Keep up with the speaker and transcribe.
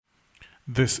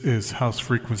This is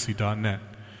housefrequency.net,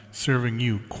 serving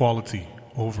you quality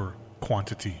over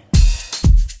quantity.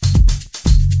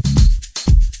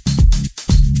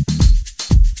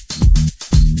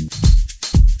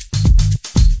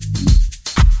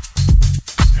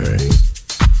 Hey.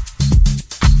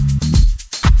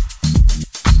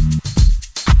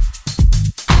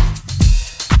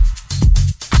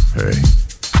 Hey.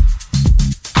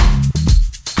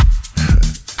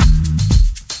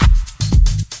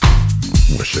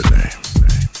 What's your name?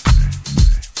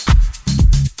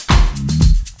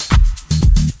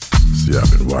 See,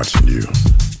 I've been watching you.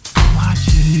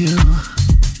 Watching you.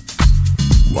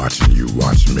 Watching you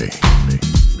watch me.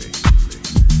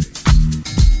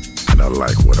 And I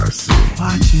like what I see.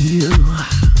 Watching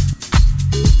you.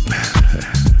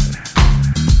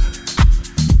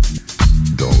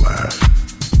 Don't laugh,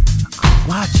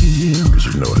 Watching you. cause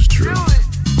you know it's true.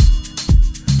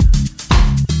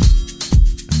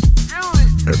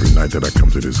 Every night that I come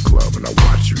to this club and I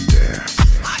watch you dance,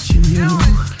 Watching you.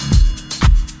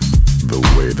 the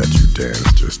way that you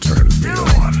dance just turns me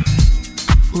on.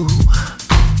 Ooh.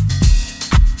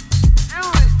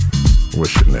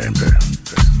 What's your name, babe?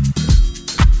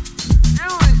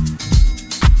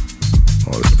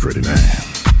 Oh, that's a pretty name.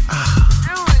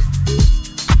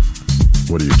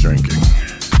 What are you drinking?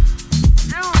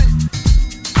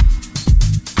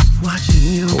 Watching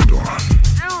you. Hold on.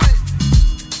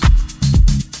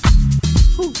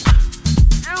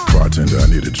 Bartender, I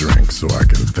need a drink so I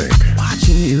can think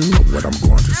Watching you. of what I'm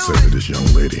going to say to this young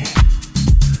lady.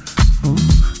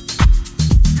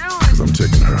 Cause I'm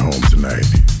taking her home tonight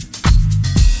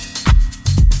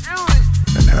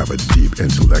and have a deep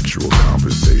intellectual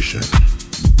conversation.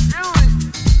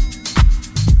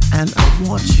 And I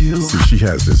want you. See, she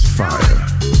has this fire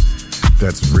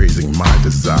that's raising my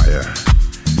desire,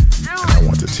 and I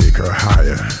want to take her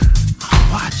higher.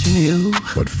 Watching you.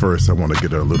 But first I want to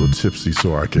get her a little tipsy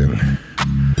so I can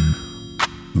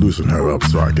loosen her up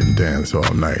so I can dance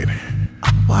all night.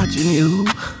 Watching you.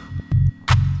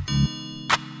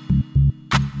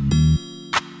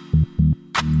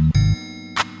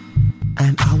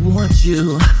 And I want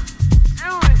you.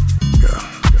 Yeah.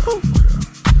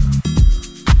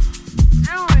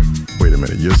 Wait a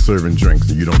minute, you're serving drinks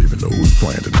and you don't even know who's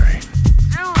playing tonight.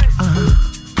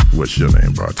 What's your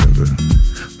name, bartender?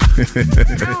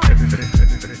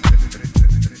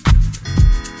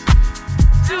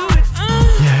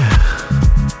 Yeah.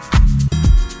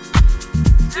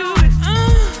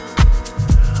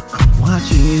 I'm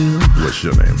watching you. What's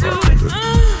your name, bartender?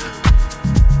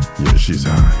 Yeah, she's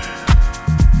hot.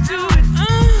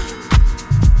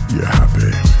 You're hot,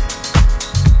 babe.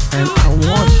 And I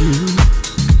want you.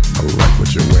 I like what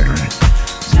you're wearing.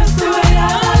 Just the way I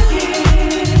like it.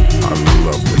 I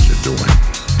love what you're doing.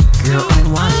 Girl, I'm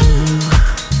watching you.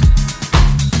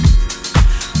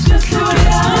 Just the way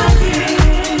I like it.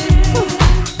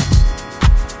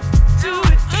 Do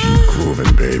it. Keep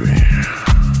grooving, baby.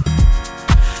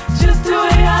 Just the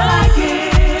way I like it.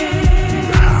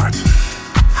 You're hot.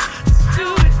 Do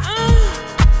it.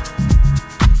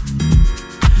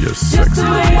 You're Just sexy. the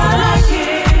way I like it.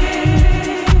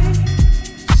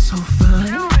 So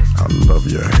fine. I love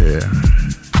your hair.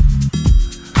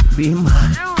 Be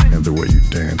mine. And the way you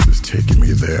dance is taking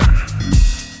me there.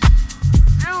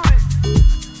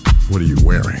 What are you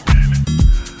wearing?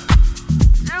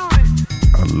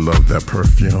 I love that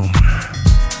perfume.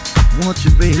 Want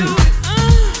you, baby.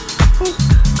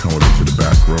 Come with me to the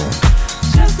back room.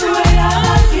 Just the way I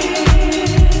like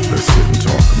it. Let's sit and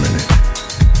talk a minute.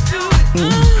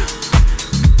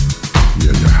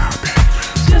 Yeah, you're hot, babe.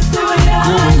 Just the way I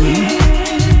like it.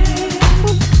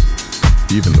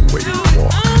 Even the way you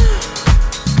walk.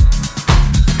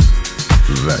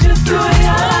 That Just the dirty way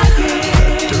I talk. like it.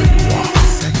 That dirty walk.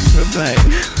 Sexy,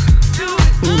 baby.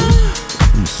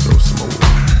 You so smooth.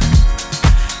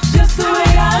 Just the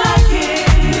way I like it.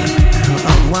 Girl,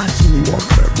 I'm watching you. Walk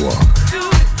that walk.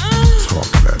 Talk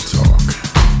that talk.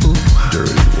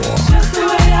 Dirty walk. Just the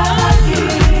way I like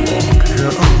it. Dirty walk.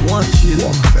 Girl, I want you.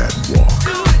 Walk that walk.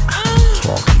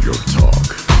 Talk your talk.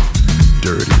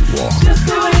 Dirty walk. Just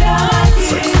the way I like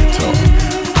it. Sexy talk.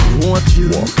 I want you.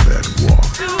 Walk that walk.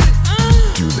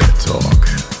 Do that talk.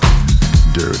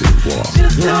 Dirty walk.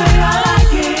 Just the way I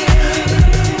like it.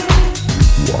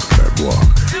 Walk that walk.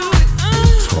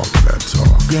 Talk that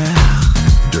talk. Yeah.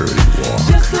 Dirty walk.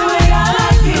 Just the way I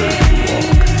like Dirty it.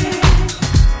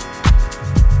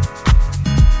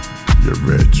 walk. Your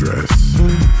red dress.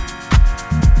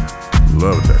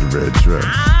 Love that red dress.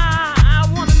 I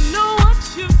wanna know what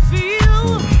you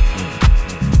feel.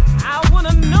 I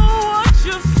wanna know what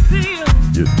you feel.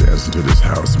 You're dancing to this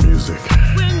house music.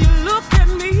 When you look at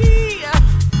me.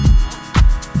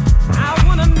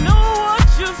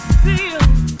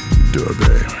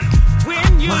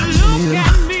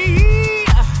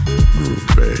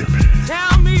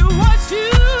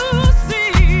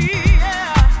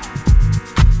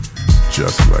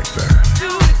 Just like that.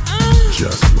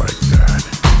 Just like that.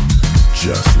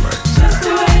 Just like that.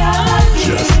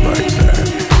 Just like that.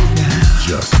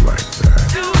 Just like that.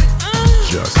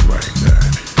 Just like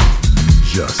that.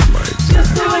 Just like that. Just like that.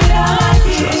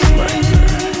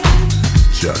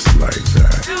 Just like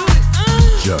that.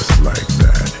 Just like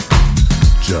that.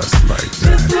 Just like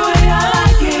that. Just the way I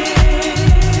like it.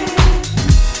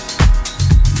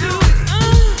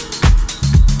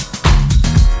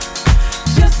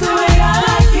 Just the way I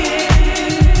like it.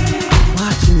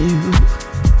 Watching you.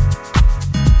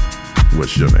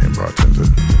 What's your name, bartender?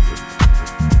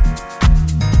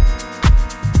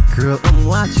 Girl, I'm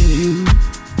watching you.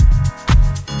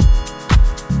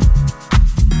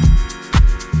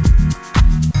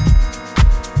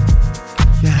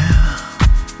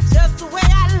 Just the way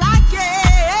I like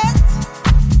it.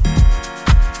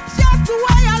 Just the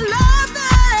way I love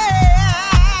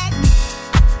it.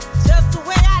 Just the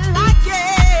way I like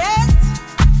it.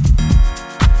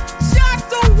 Just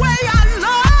the way I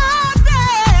love it.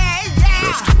 Yeah.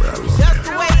 Just the way I love Just it.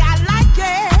 the way I like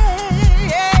it.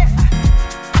 Yeah.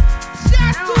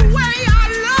 Just the way I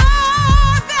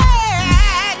love it.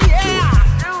 Yeah.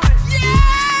 Yeah,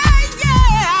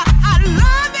 yeah. I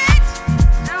love it.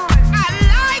 I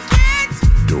like it.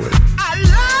 Do it. I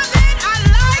love it. I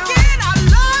like it. I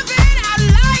love it. I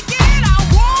like it. I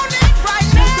want it right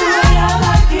now. Just the way I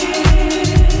like it.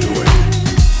 Do it.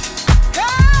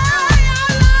 Hey, I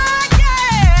like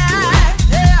it.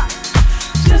 Yeah.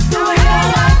 Just the way I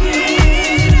like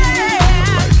it.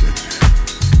 I like it.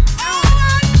 Oh,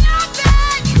 I love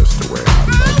it. Just the way I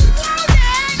love it.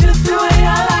 Just the way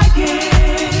I like it.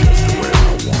 Just the way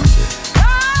I want it.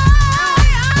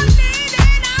 I need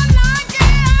it. I like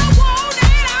it. I want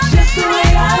it. Just the way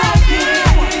I like it.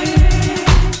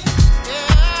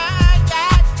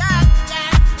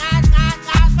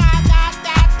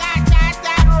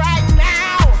 Right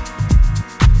now.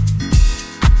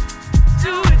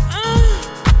 Do it.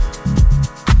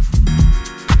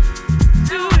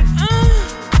 Do it.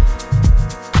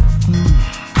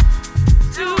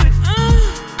 Do it.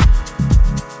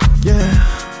 Yeah.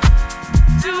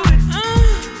 Do it.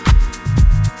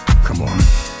 Come on.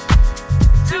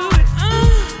 Do it.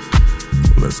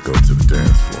 Let's go to the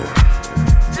dance floor.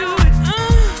 Do it.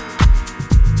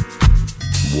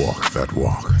 Walk that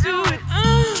walk. Do it.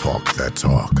 Talk that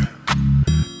talk.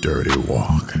 Dirty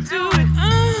walk. Do it.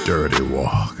 Dirty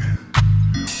walk.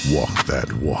 Walk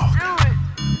that walk.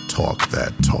 Talk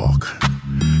that talk.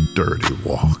 Dirty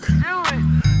walk.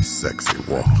 Sexy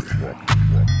walk.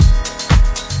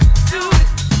 Do it.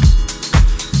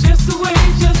 Just the way,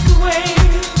 just the way,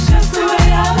 just the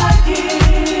way I like it.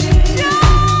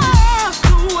 Just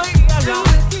the way I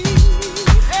like it.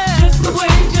 Just the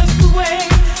way, just the way,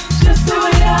 just the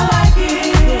way I like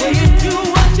it. The way you do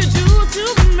what you do to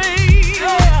me.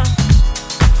 Yeah.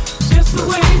 Just the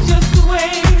way, just the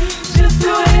way, just the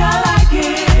way I like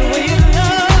it. The way you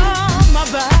love my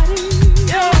body.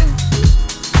 Yeah.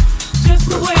 Just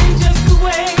the way, just the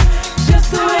way, just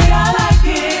the way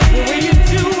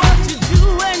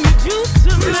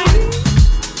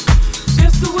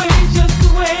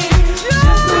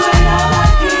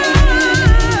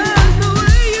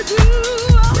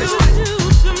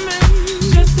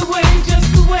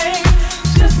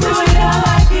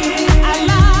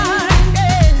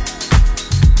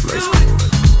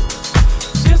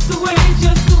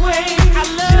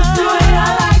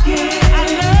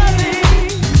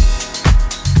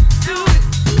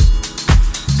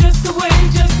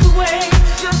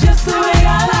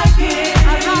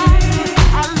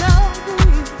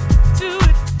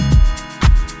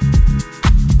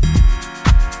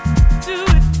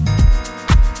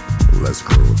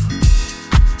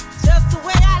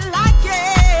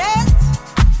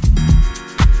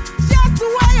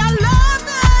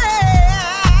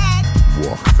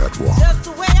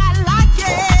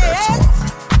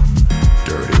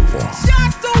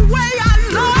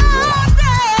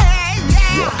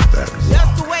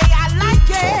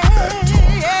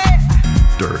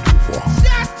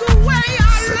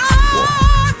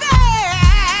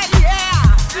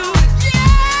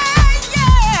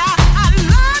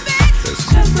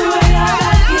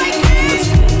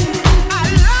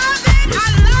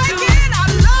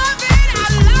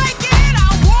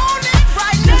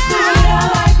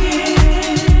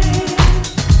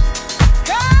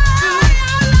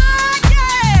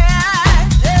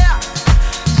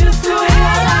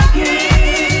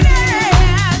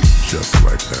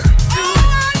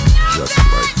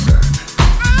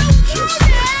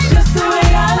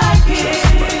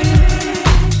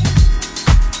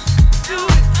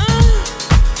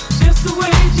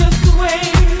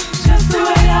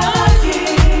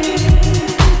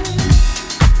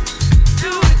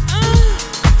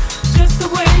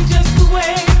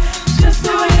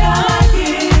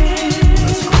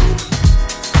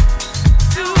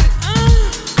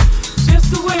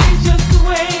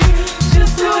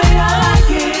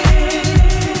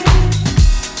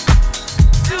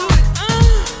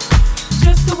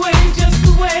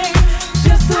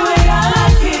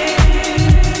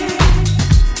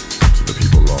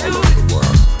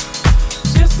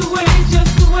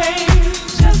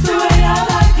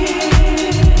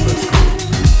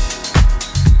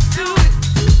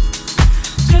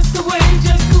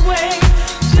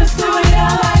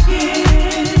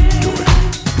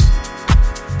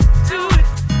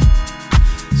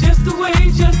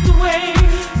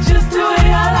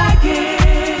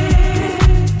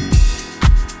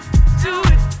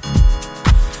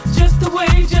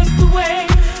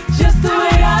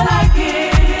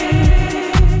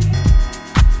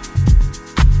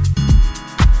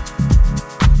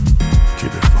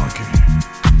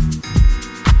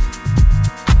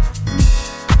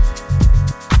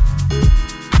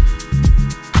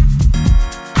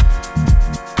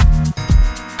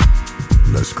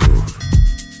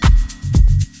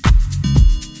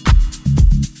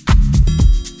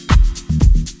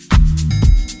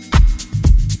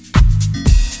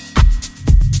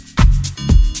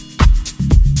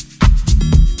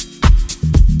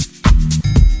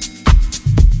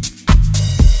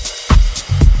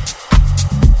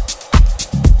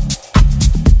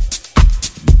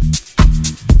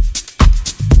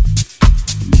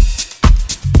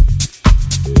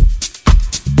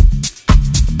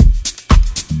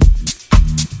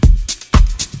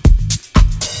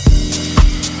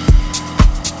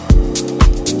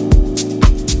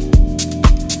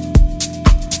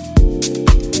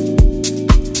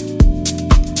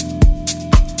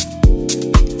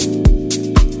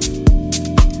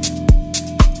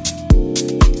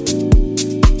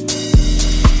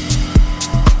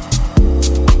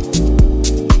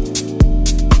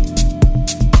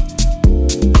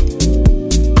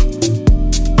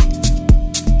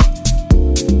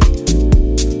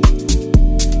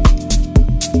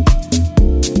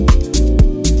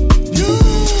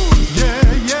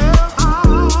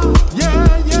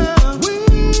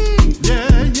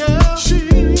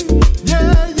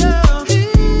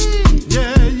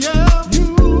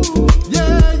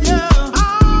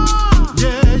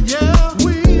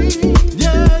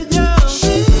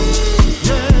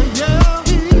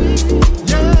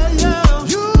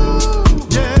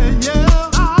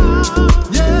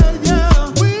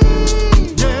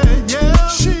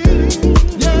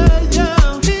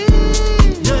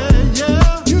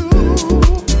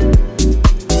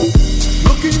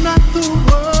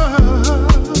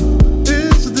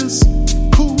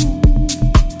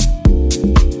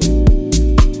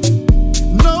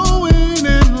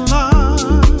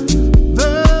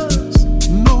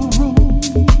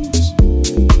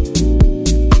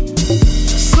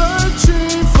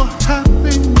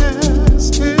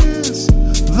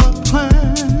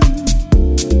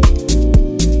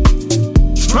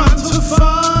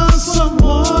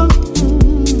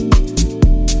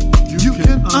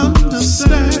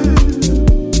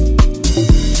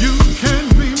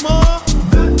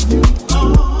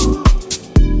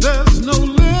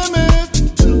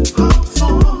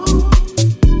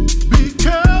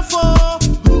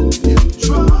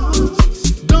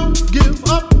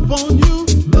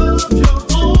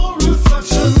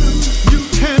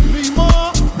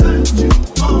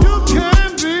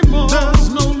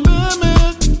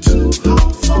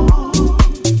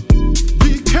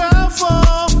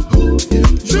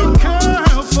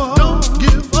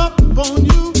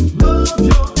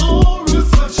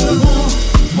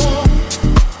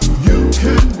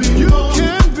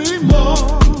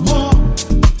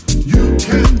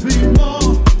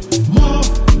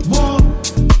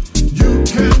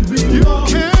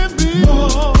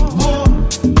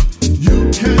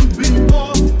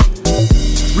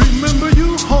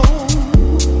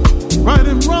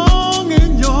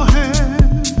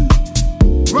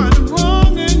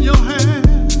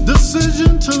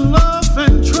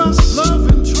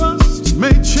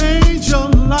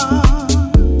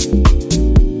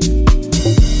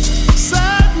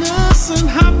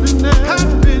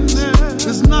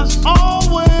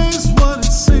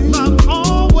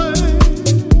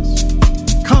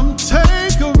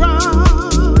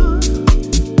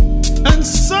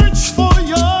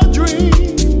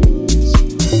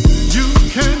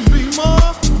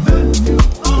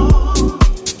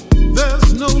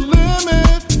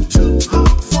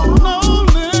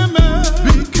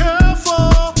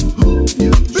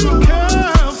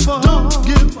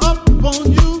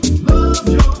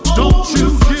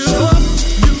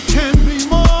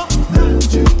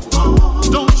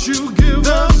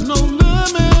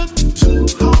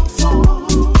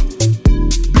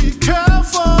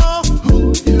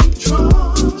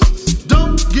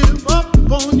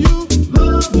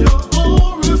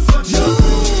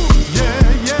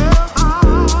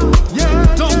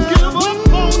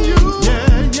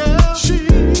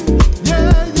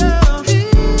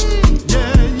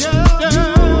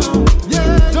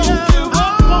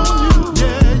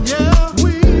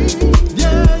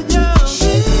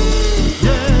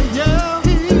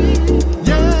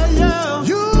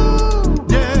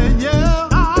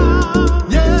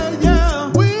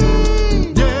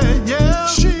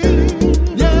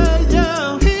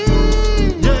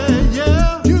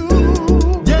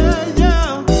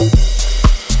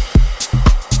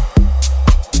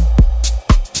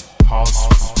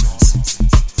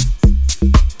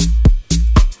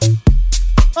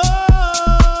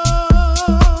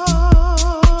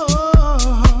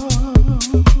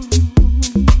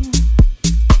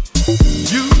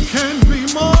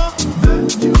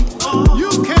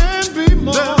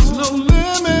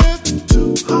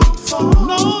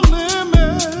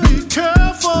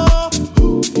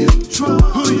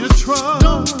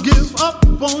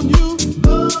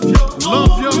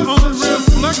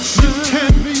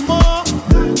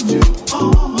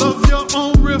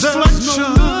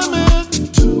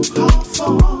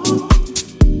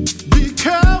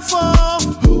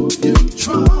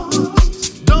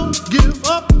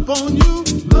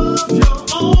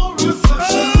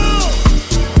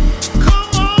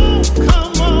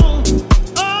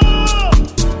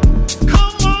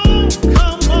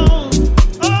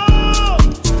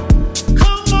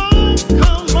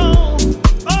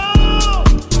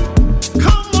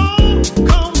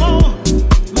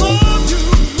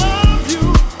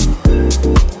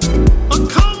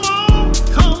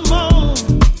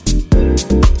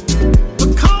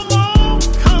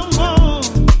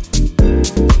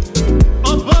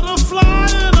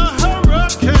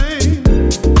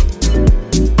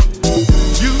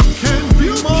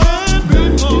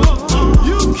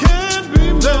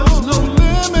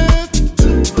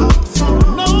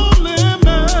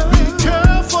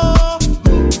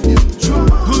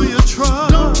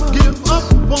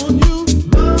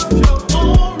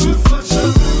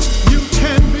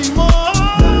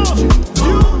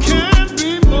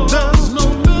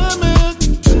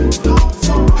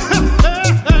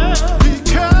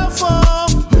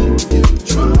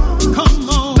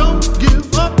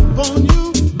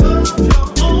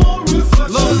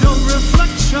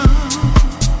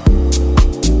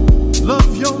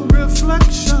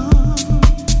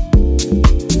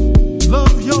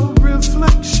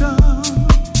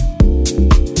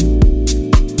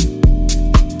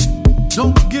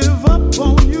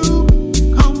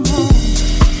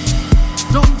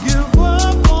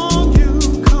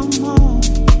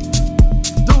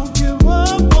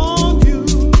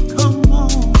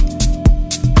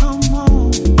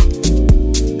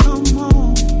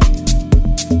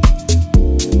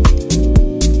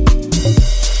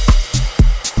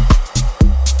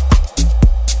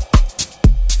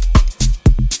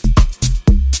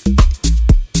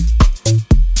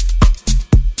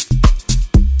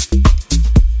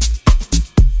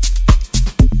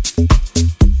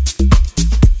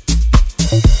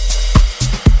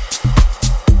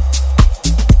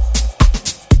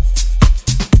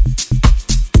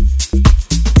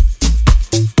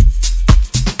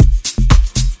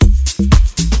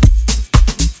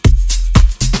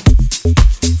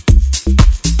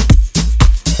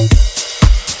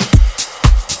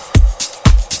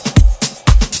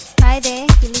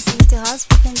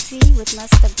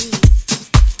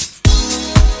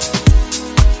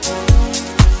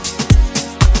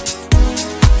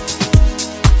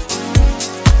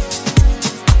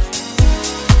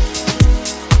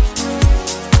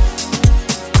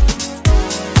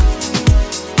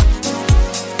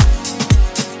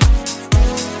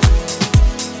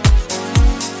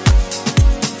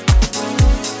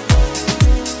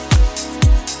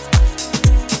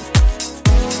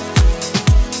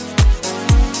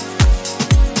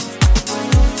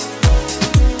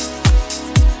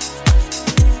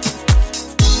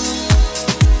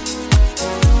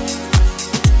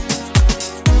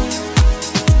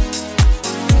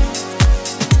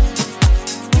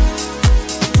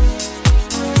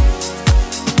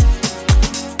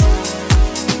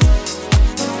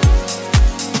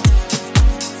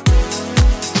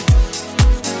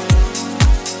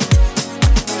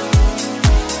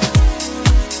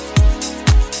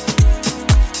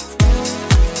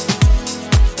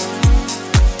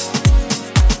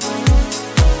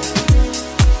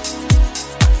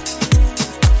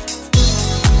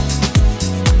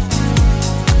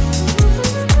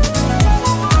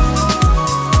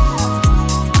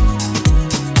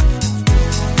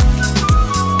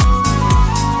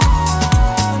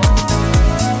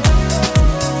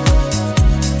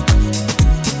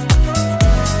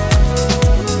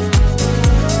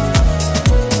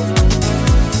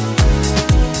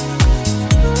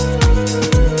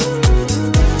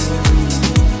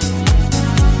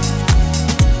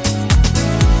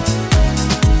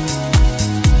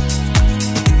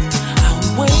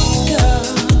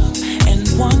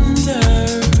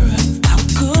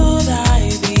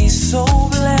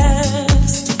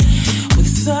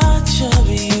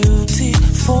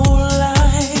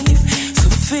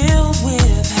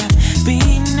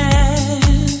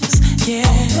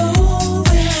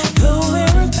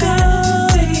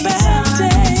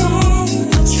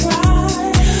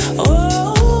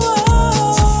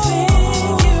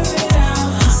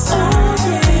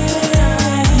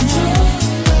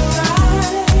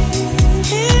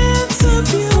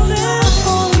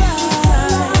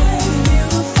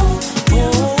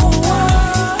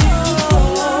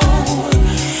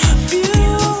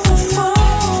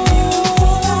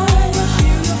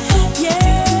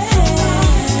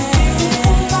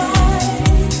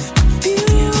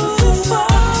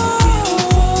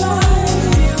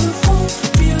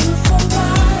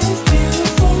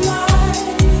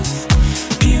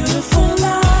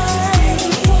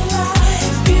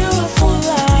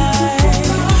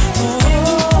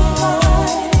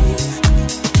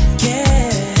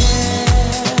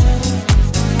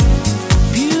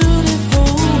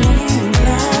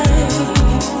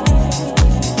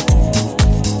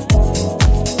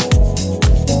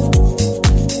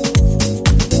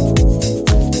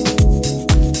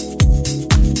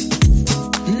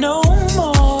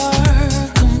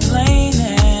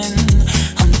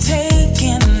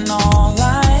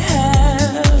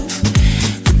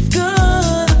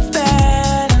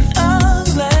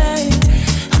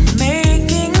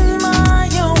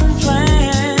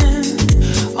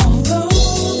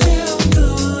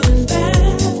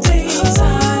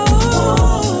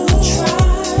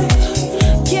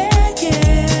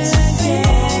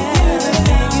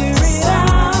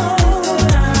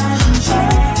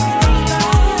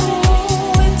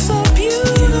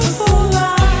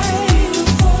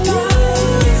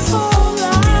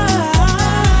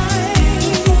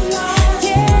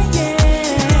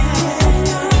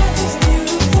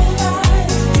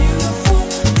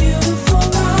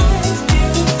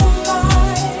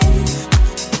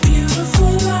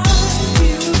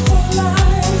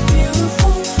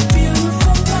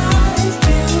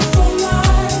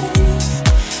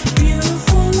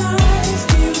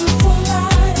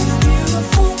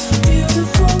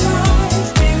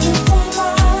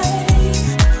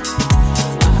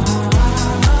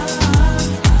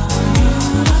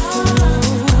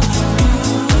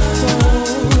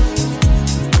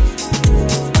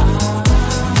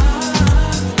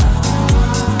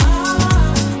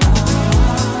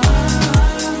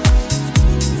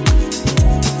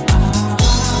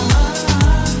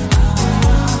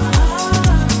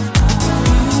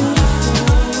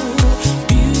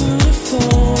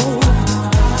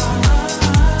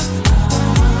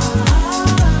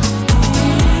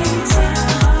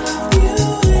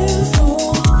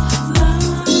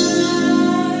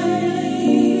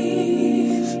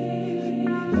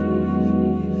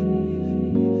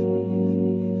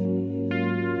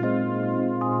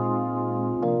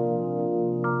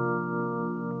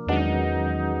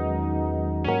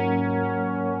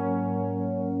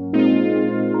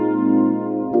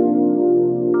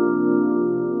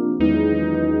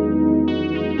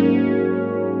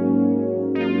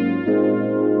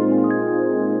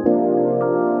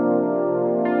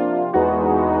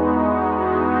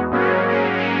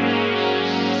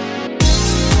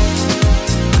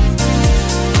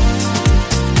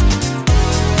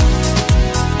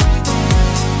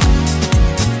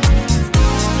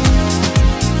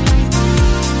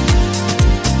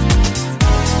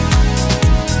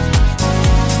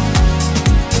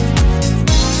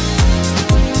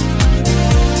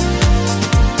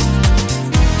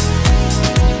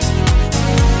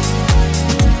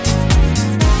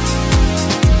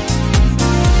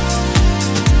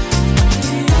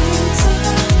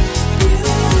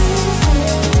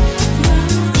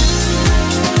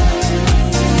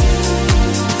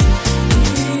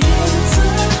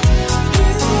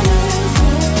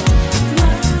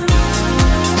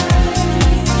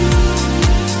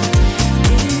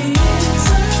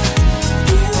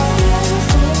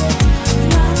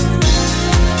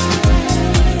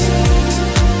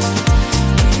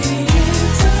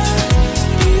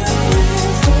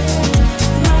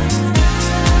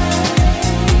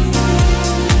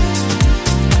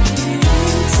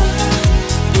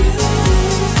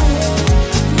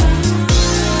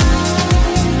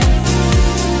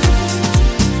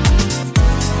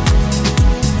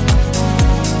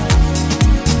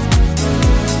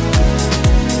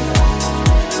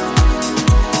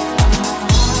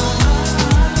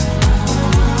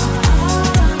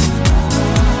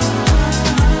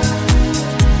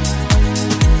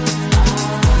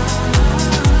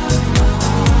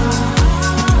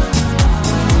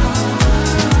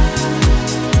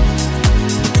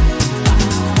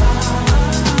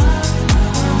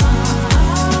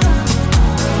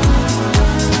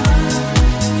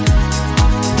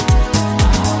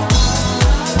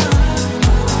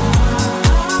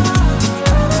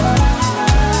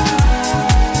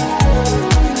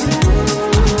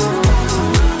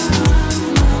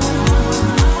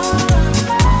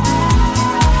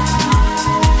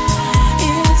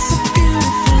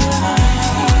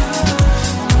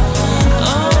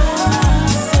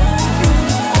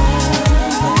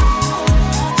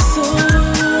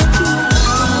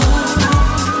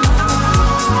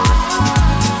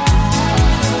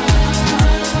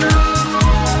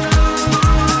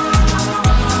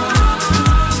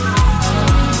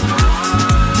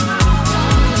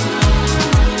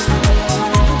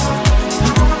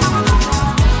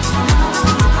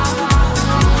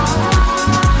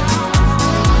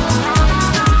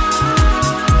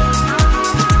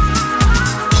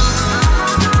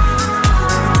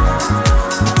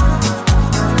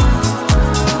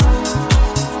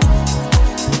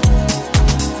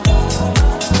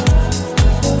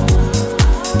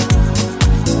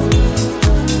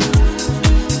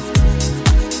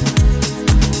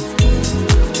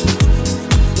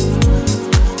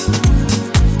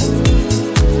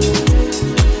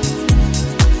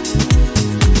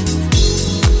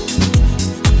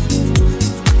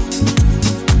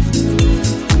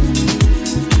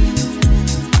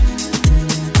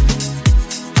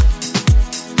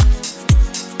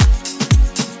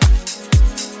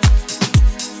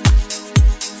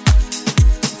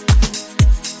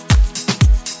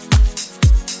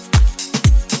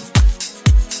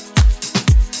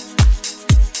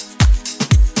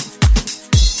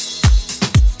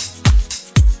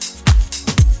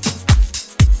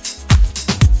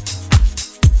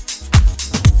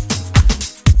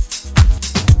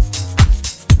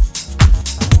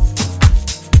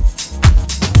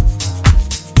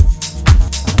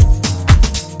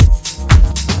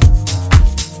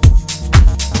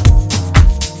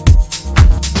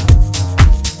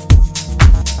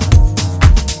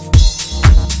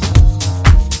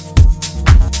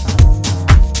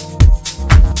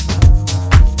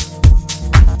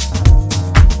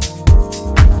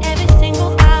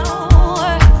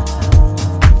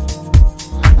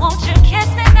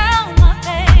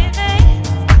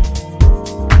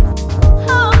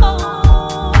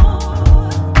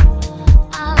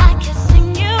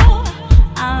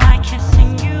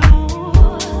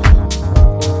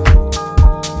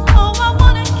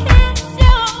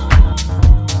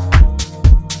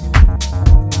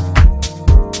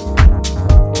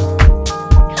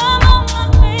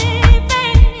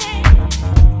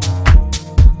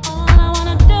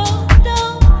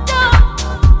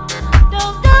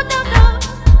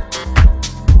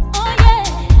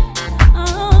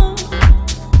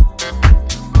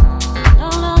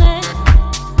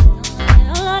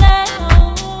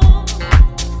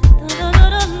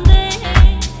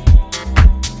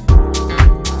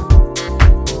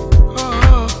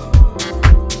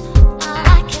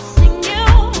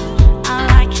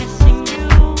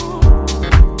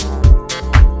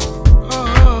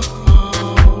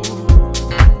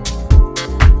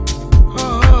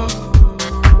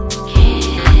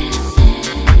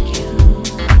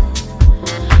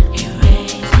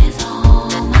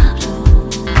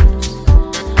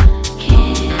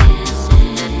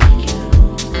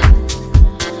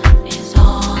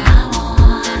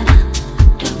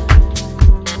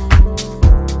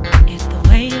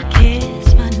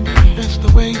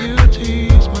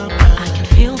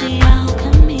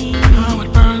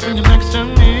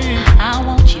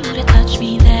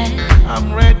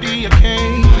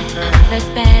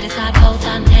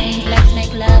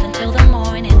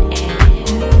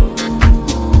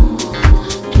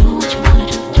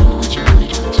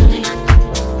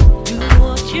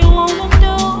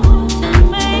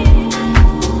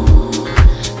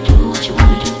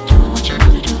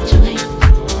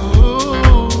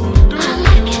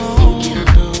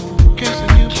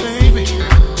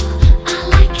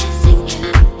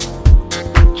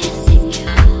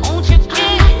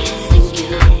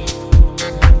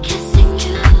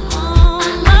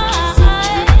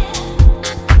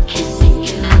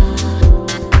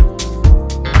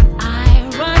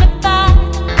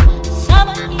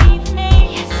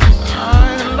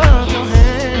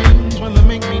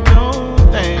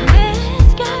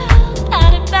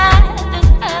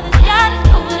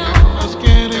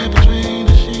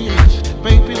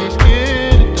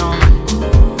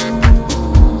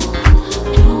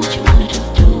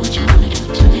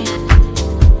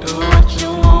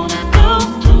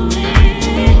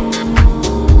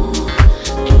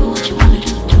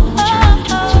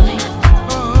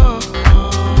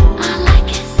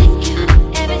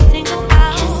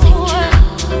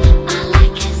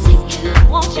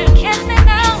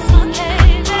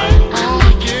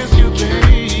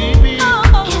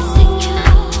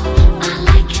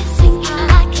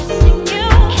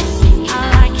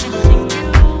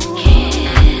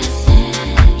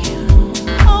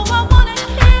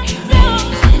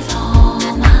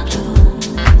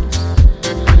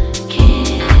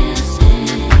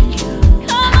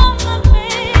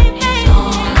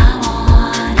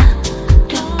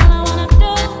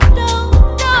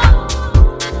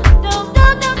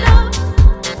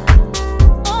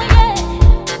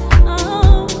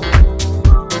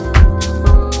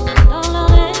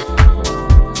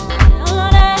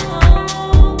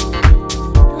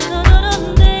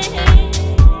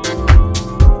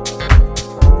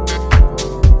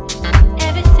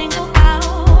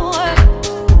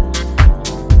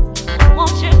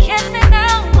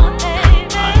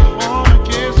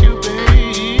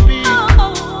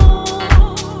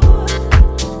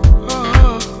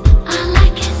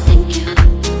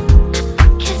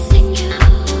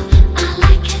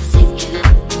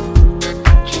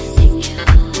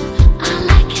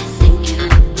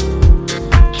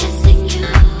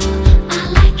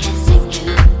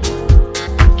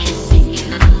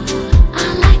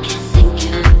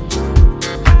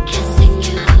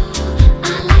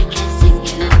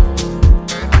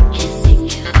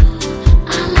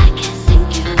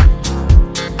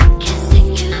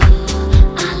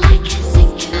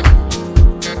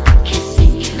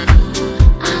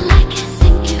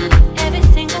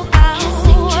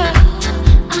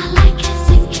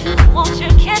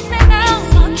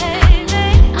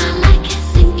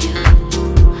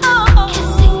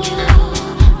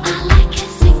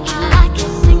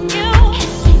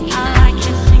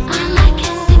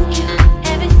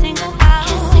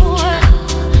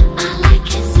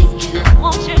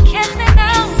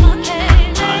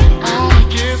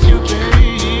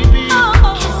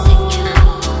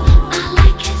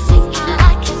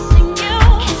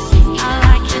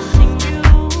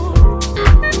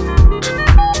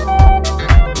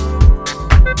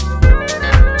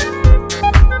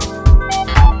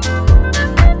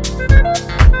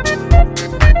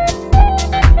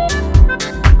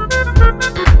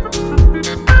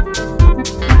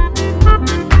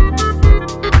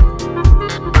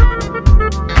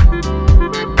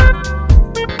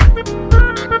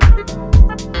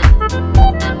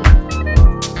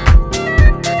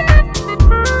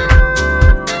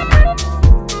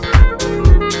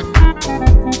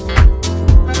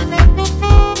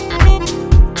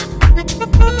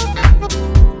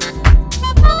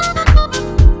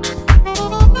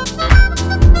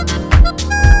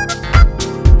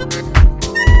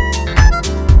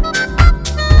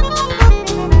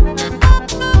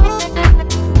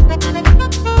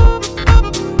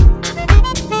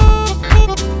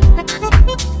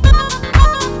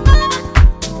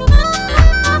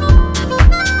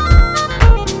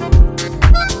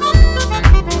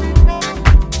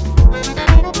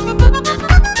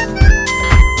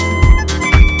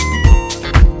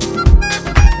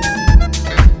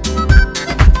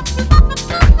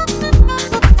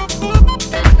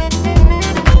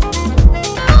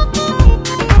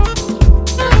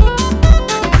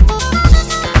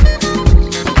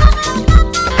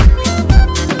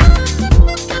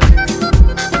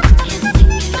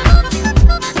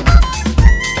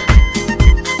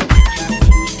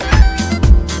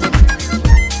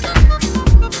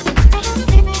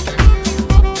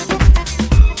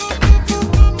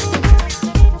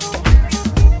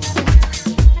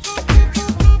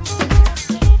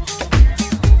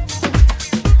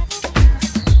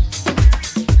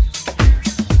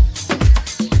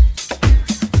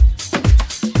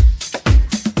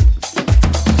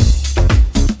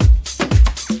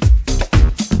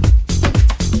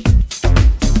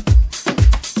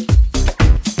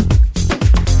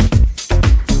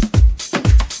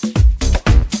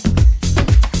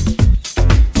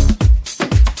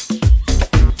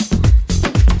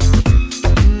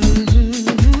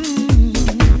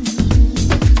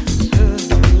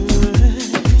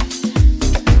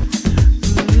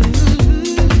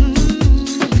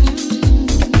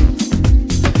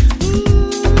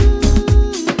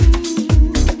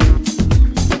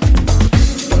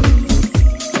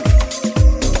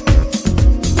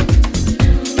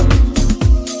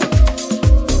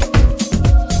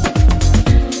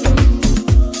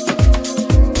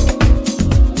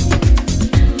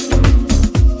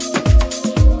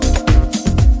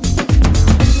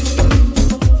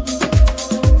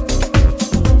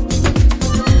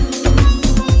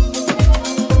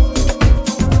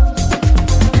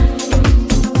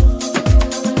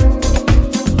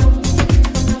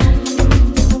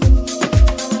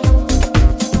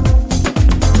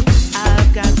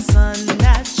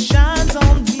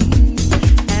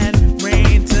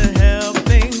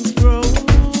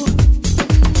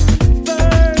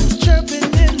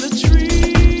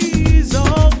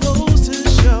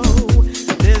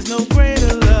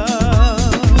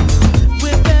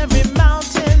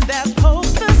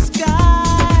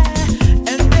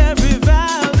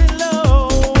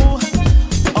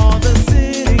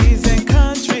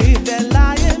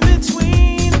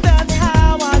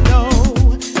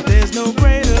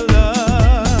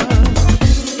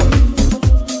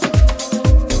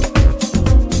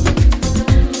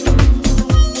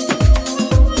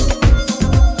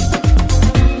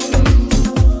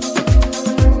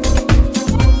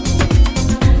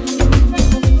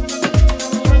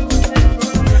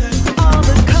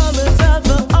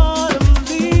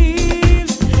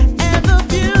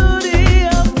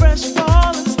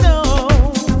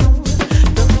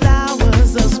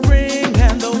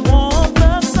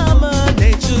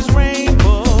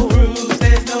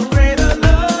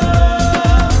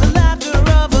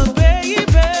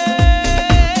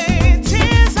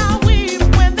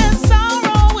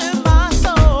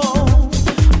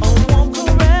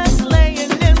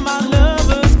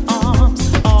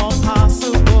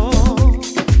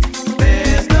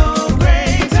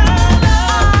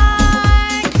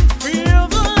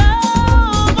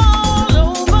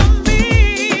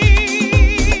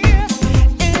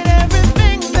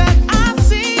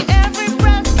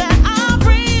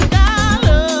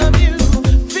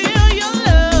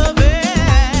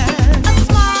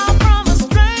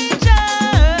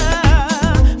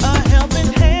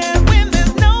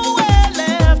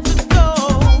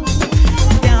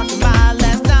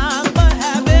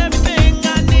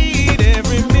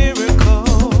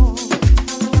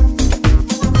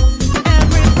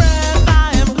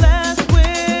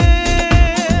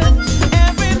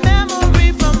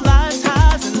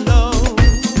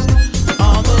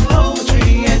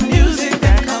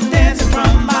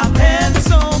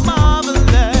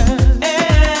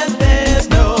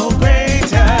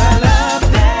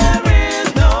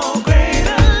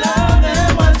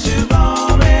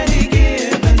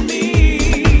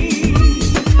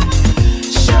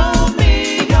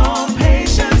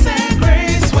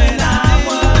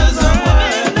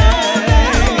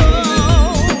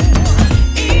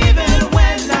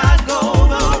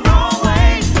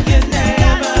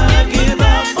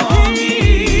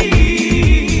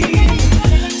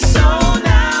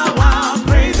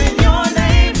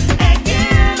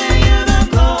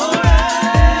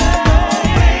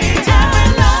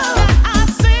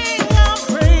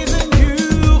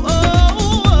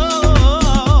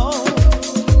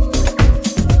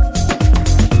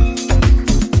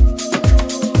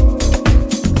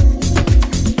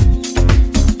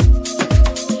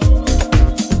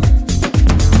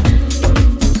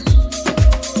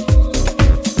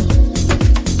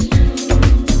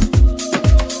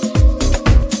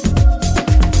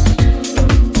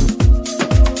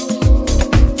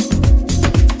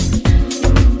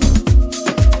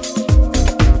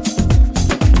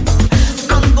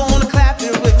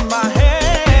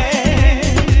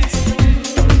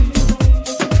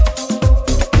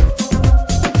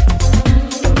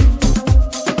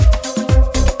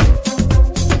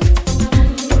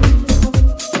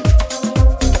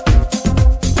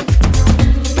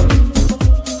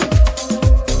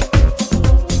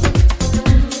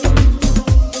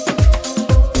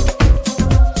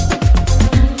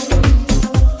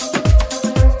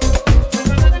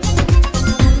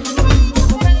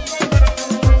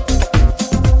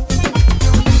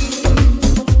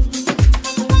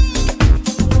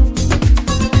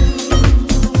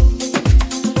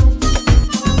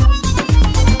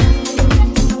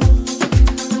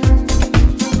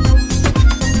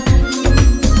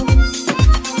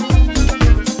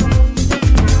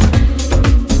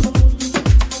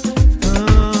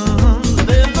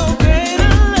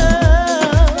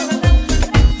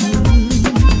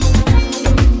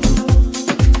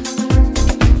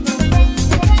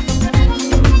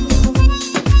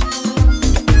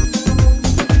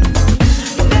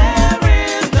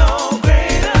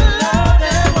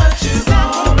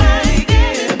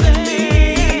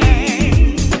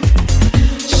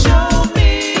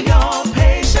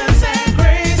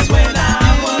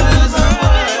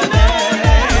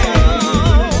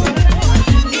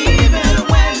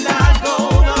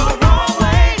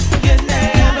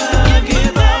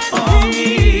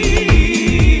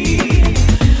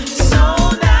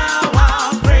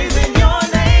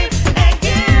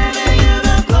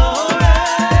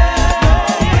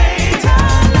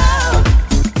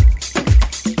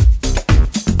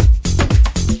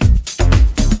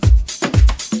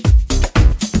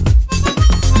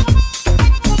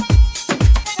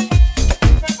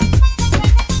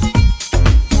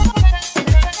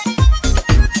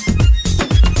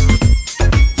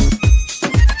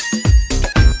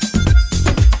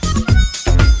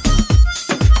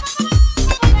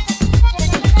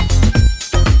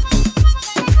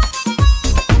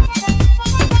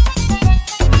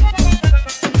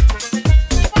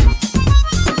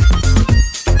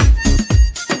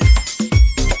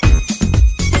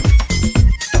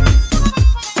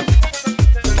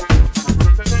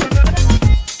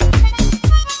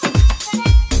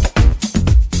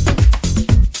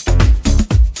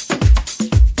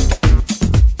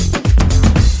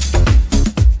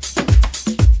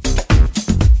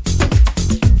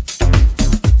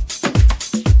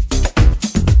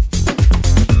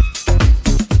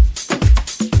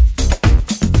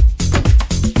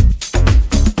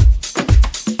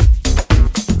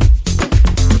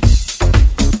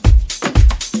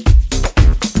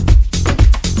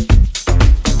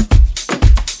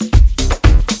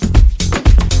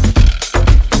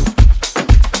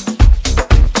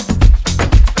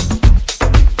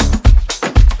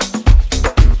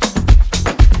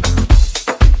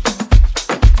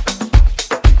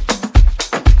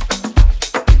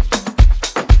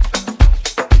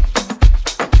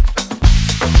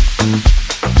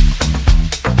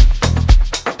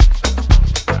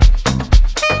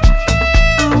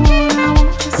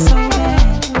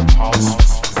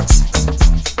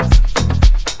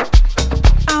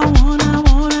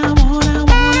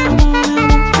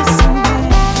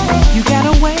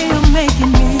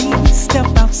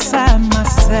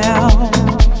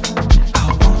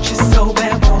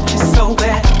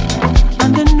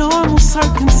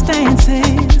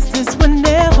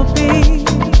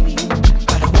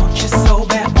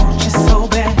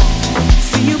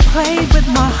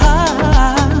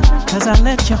I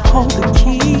let you hold the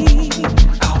key.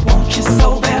 I want you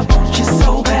so bad, want you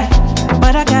so bad.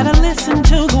 But I gotta listen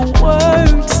to the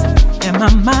words that my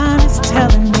mind is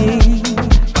telling me.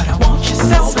 But I want you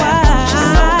so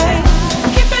bad,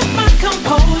 keeping my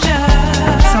composure.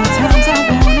 Sometimes I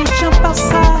wanna jump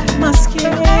outside my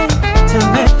skin to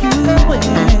let you in.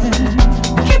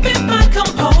 Keeping my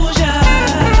composure.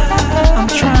 I'm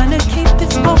trying to keep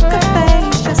this poker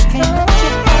face, just can't let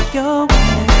you have your way.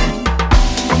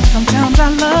 Sometimes I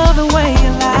love the way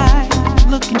you lie,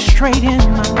 looking straight in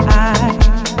my eyes,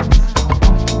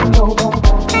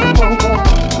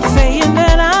 saying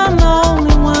that I'm the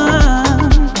only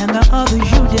one, and the others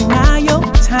you deny your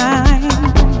time.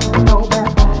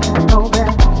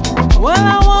 Well,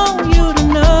 I want you to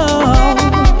know,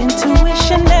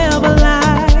 intuition never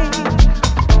lies.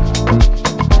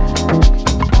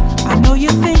 I know you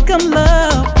think I'm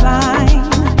love blind,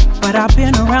 but I've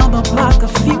been around the block a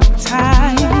few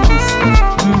times.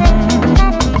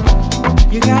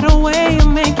 You got a way of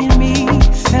making me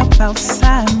step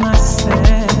outside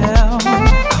myself. I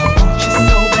want you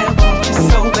so bad, want you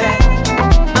so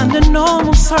bad. Under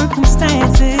normal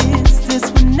circumstances, this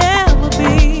would never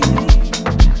be.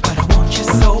 But I want you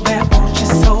so bad, want you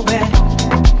so bad.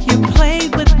 You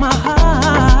played with my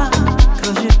heart,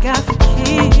 'cause you got the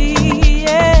key,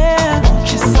 yeah. I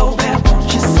want you so bad,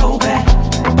 want you so bad.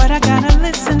 But I gotta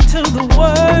listen to the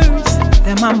words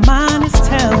that my mind is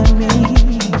telling me.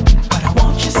 But I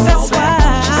want you so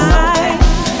bad,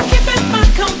 keeping my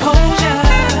composure.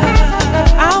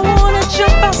 I wanna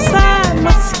jump outside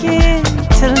my skin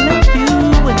to let you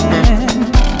in.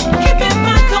 Keeping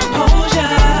my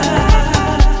composure.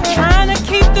 Trying to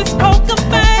keep this poker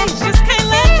face, just can't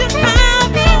let you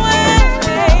have your way.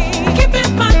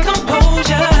 Keeping my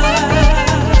composure.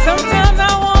 Sometimes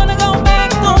I wanna go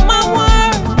back on my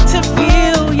word to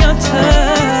feel your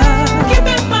touch.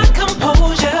 Keeping my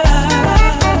composure.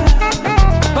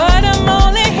 But I'm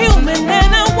only human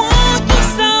and I want you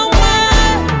so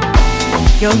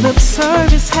much. Your lip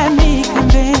service had me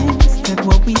convinced that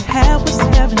what we had was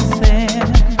heaven sent.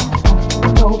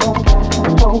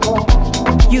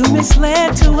 You misled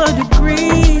to a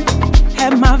degree,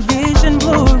 had my vision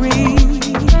blurry.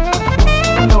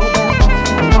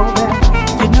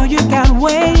 You know you got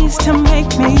ways to make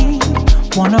me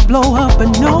wanna blow up, but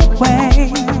no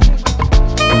way.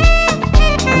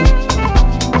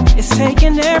 It's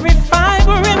taking every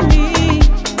fiber in me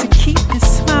to keep this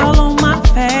smile on my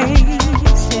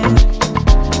face, yeah.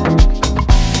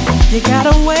 You got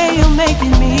a way of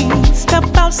making me step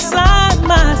outside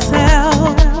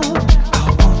myself. I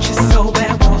want you so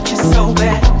bad, want you so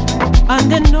bad.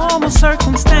 Under normal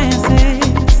circumstances,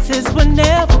 this would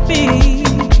never be,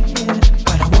 yeah.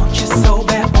 But I want you so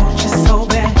bad, want you so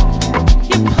bad.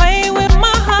 You play with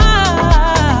my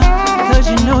heart, 'cause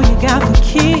you know you got the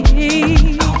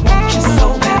key. I want you so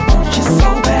bad, want you so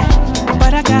bad.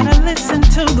 But I gotta listen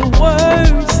to the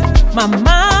words my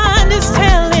mind is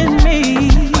telling me.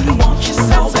 But I want you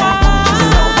so bad, want you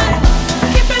so bad.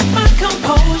 Keeping my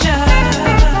composure.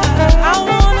 I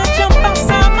wanna jump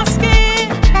outside my skin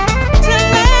to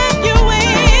let you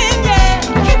in, yeah.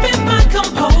 Keeping my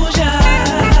composure.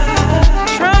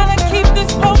 Trying to keep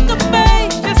this poker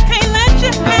face, just can't let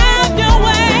you have your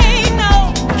way, no.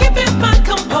 Keeping my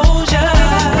composure.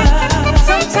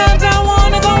 Sometimes I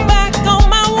wanna go back on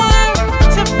my word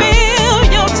to feel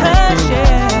your touch,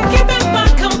 yeah. Keeping my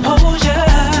composure.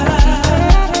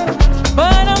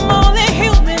 But I'm only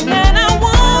human and I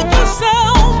want you so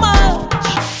much.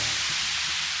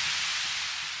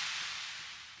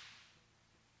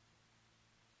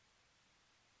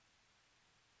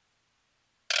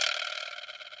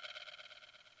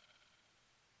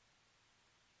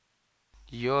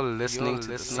 You're listening to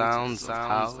the sounds of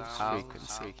house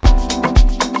frequency.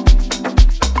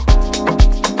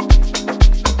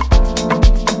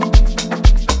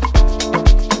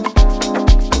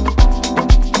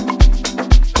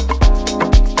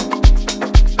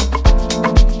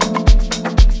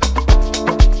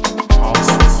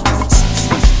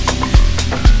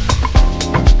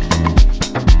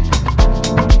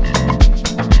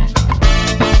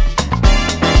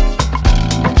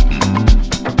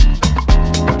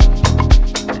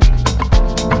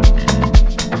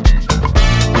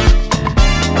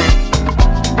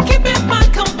 Keeping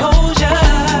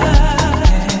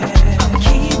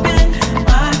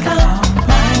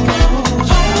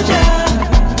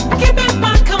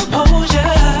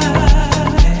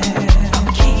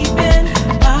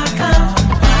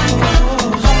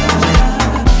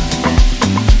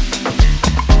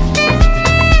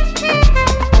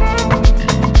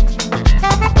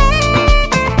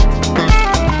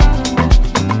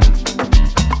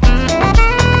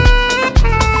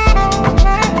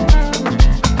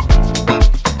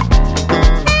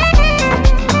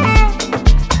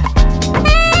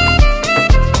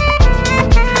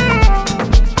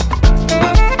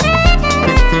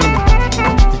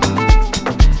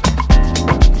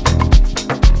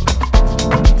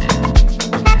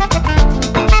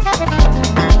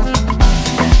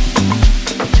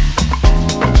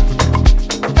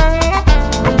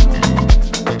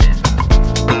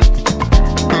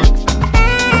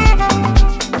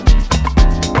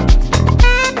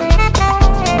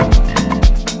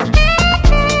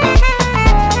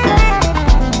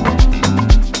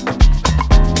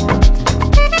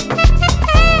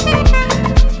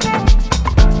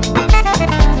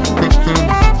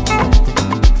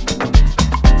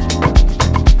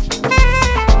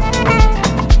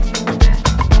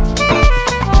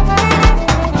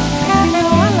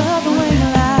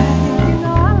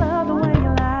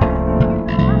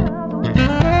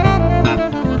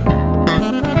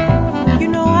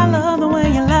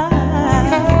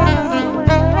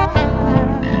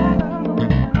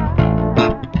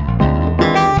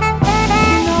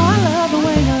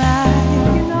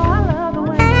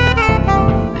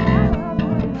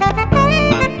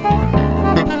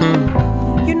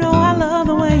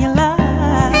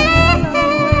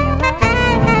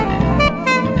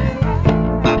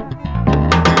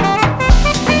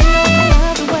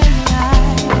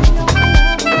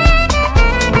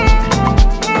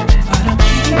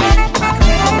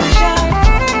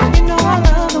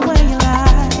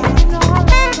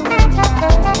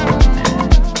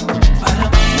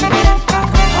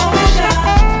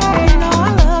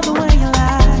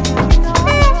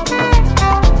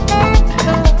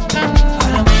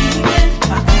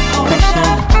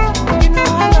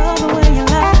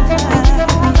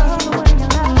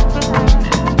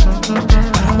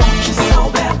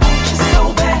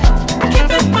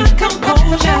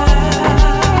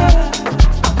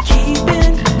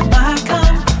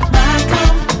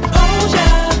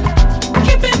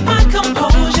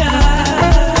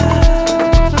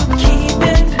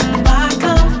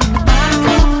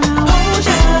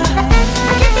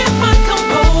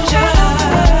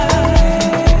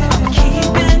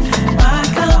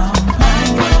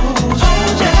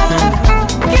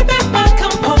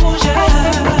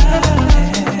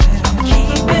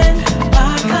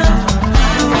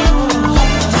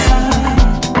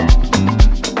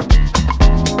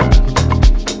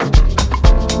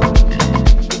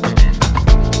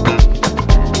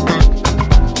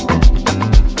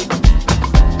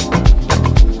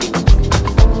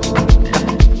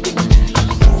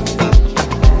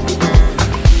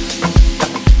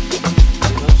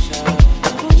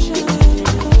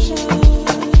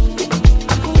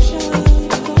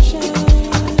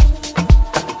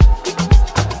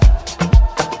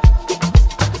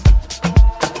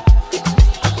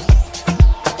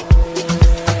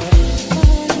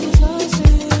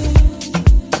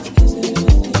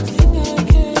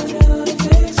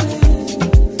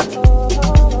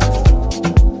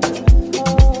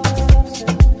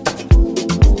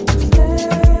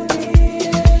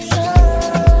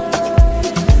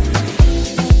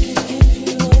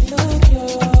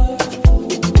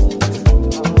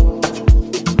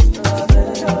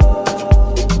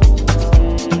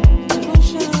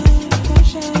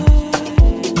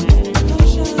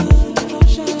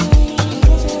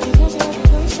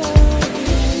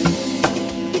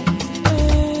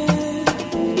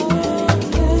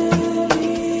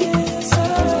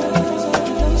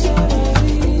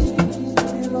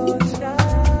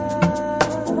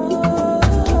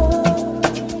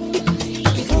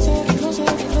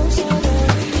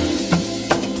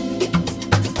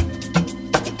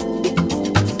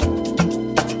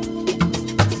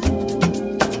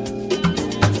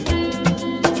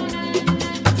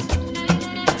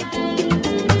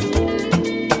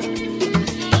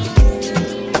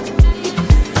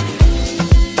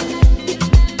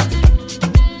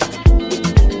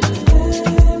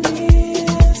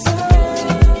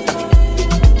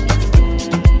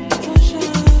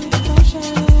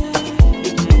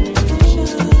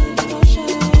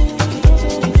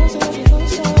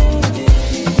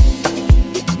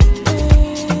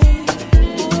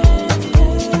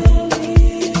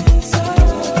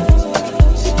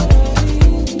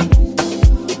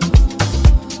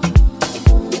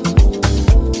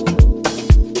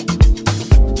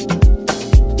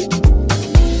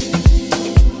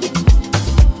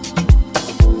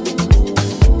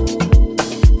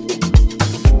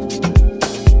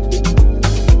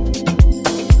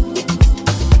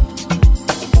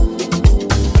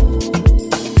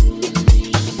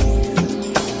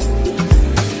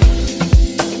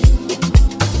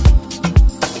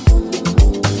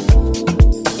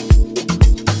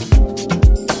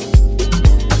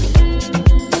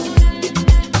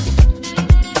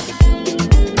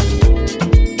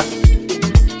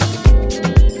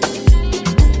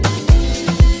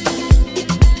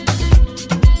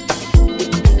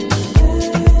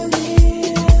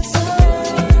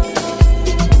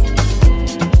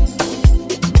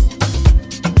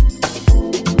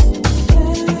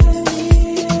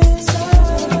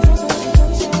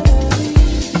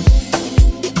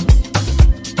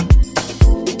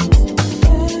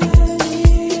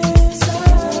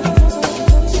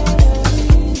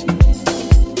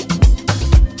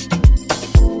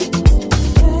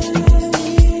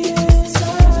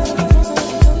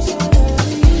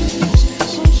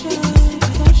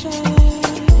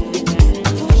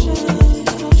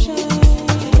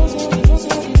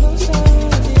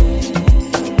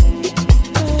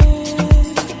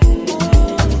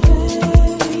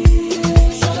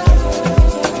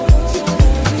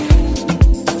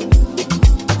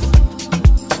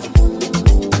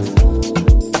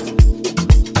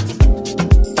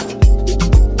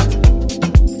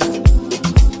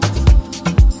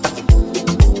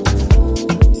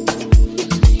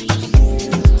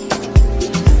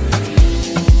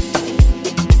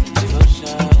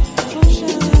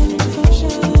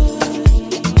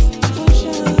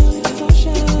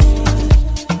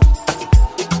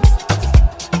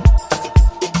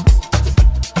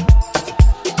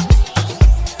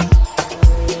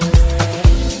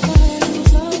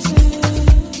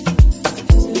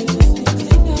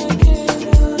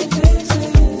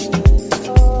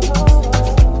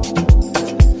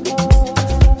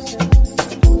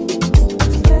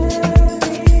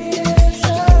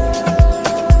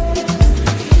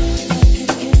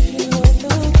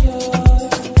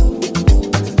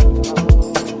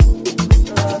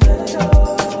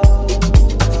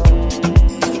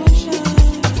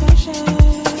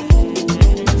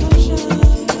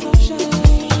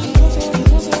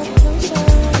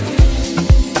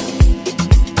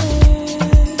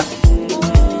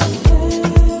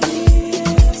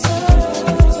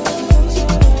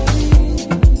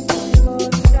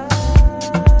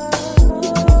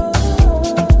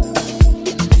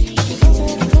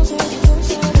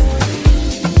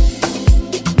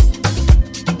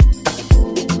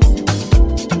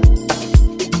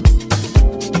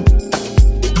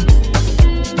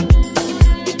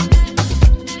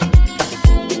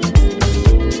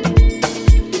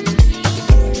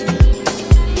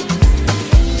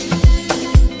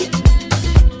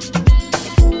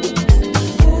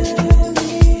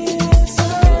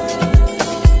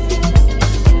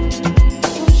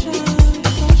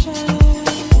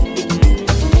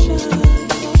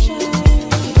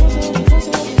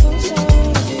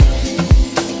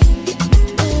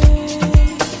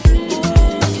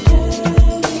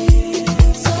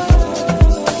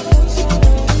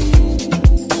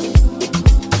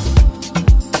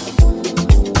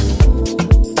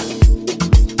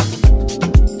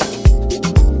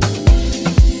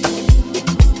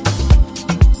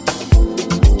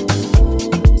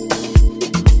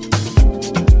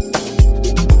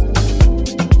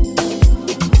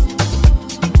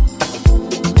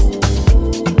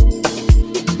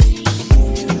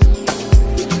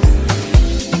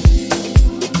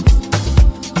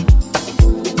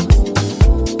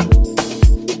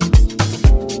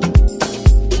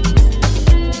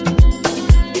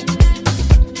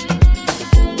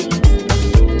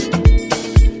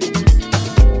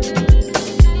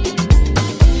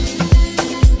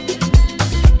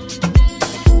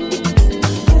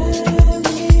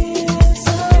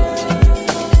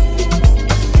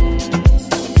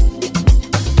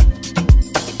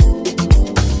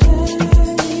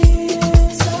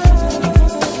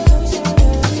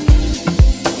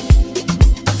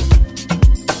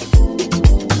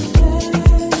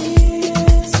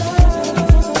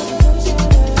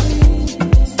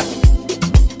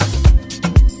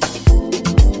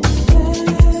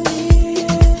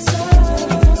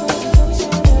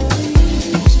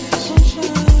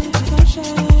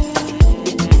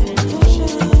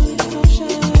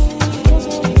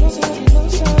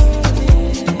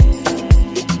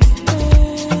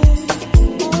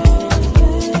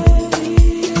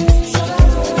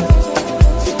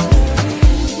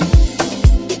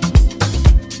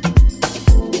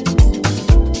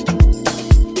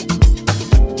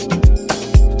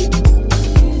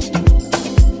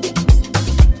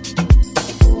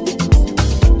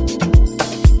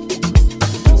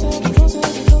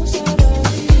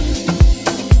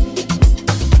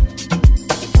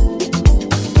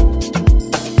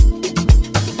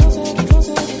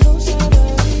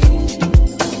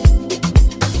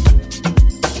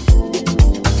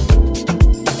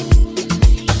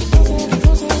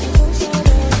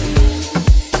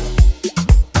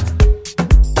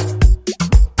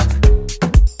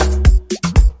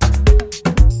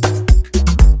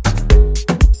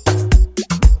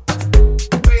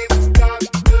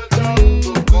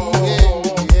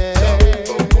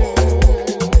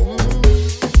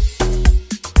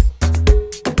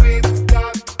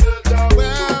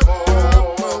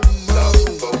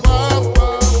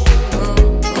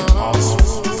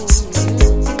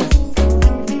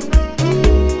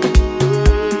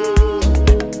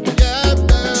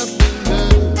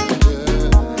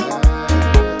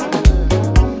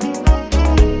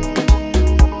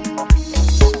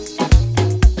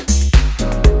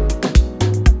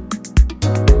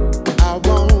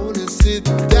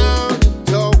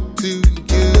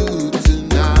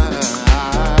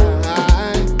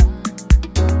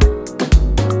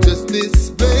this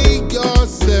Vegas.